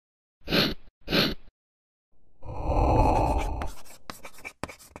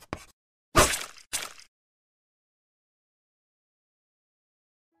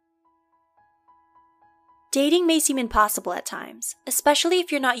Dating may seem impossible at times, especially if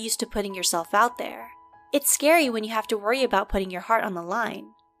you're not used to putting yourself out there. It's scary when you have to worry about putting your heart on the line.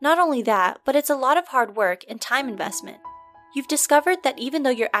 Not only that, but it's a lot of hard work and time investment. You've discovered that even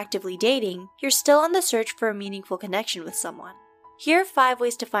though you're actively dating, you're still on the search for a meaningful connection with someone. Here are 5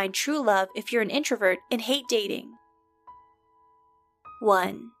 ways to find true love if you're an introvert and hate dating.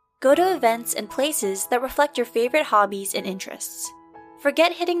 1. Go to events and places that reflect your favorite hobbies and interests.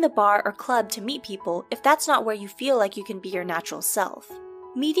 Forget hitting the bar or club to meet people if that's not where you feel like you can be your natural self.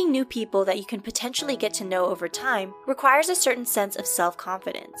 Meeting new people that you can potentially get to know over time requires a certain sense of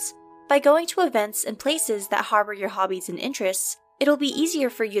self-confidence. By going to events and places that harbor your hobbies and interests, it'll be easier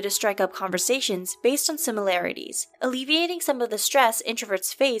for you to strike up conversations based on similarities, alleviating some of the stress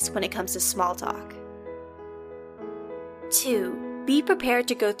introverts face when it comes to small talk. 2. Be prepared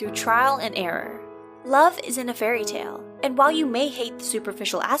to go through trial and error. Love isn't a fairy tale, and while you may hate the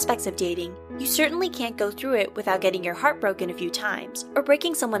superficial aspects of dating, you certainly can't go through it without getting your heart broken a few times or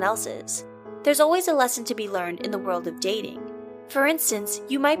breaking someone else's. There's always a lesson to be learned in the world of dating. For instance,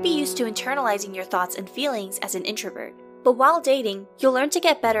 you might be used to internalizing your thoughts and feelings as an introvert, but while dating, you'll learn to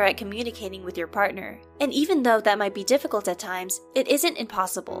get better at communicating with your partner, and even though that might be difficult at times, it isn't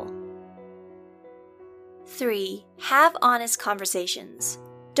impossible. 3. Have honest conversations.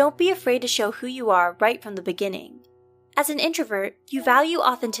 Don't be afraid to show who you are right from the beginning. As an introvert, you value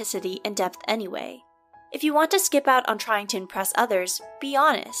authenticity and depth anyway. If you want to skip out on trying to impress others, be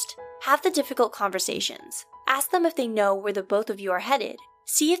honest. Have the difficult conversations. Ask them if they know where the both of you are headed.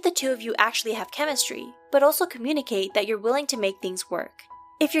 See if the two of you actually have chemistry, but also communicate that you're willing to make things work.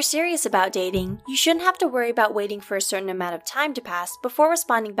 If you're serious about dating, you shouldn't have to worry about waiting for a certain amount of time to pass before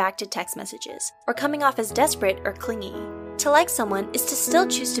responding back to text messages, or coming off as desperate or clingy. To like someone is to still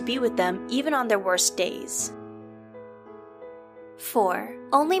choose to be with them even on their worst days. 4.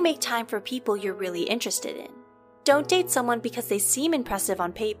 Only make time for people you're really interested in. Don't date someone because they seem impressive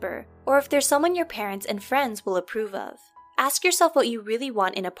on paper, or if they're someone your parents and friends will approve of. Ask yourself what you really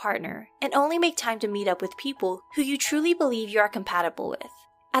want in a partner, and only make time to meet up with people who you truly believe you are compatible with.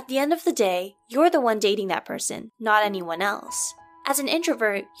 At the end of the day, you're the one dating that person, not anyone else. As an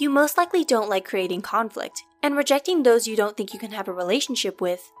introvert, you most likely don't like creating conflict, and rejecting those you don't think you can have a relationship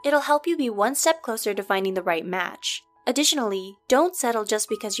with, it'll help you be one step closer to finding the right match. Additionally, don't settle just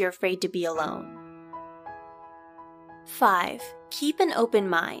because you're afraid to be alone. 5. Keep an open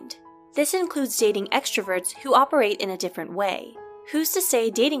mind. This includes dating extroverts who operate in a different way. Who's to say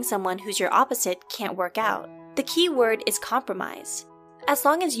dating someone who's your opposite can't work out? The key word is compromise. As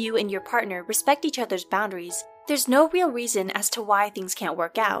long as you and your partner respect each other's boundaries, there's no real reason as to why things can't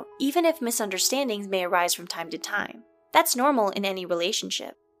work out, even if misunderstandings may arise from time to time. That's normal in any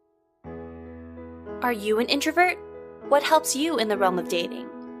relationship. Are you an introvert? What helps you in the realm of dating?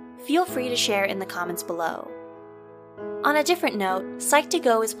 Feel free to share in the comments below. On a different note,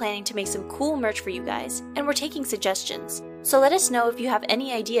 Psych2Go is planning to make some cool merch for you guys, and we're taking suggestions, so let us know if you have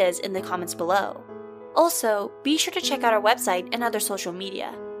any ideas in the comments below. Also, be sure to check out our website and other social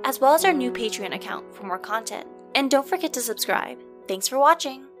media, as well as our new Patreon account for more content. And don't forget to subscribe. Thanks for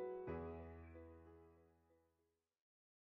watching!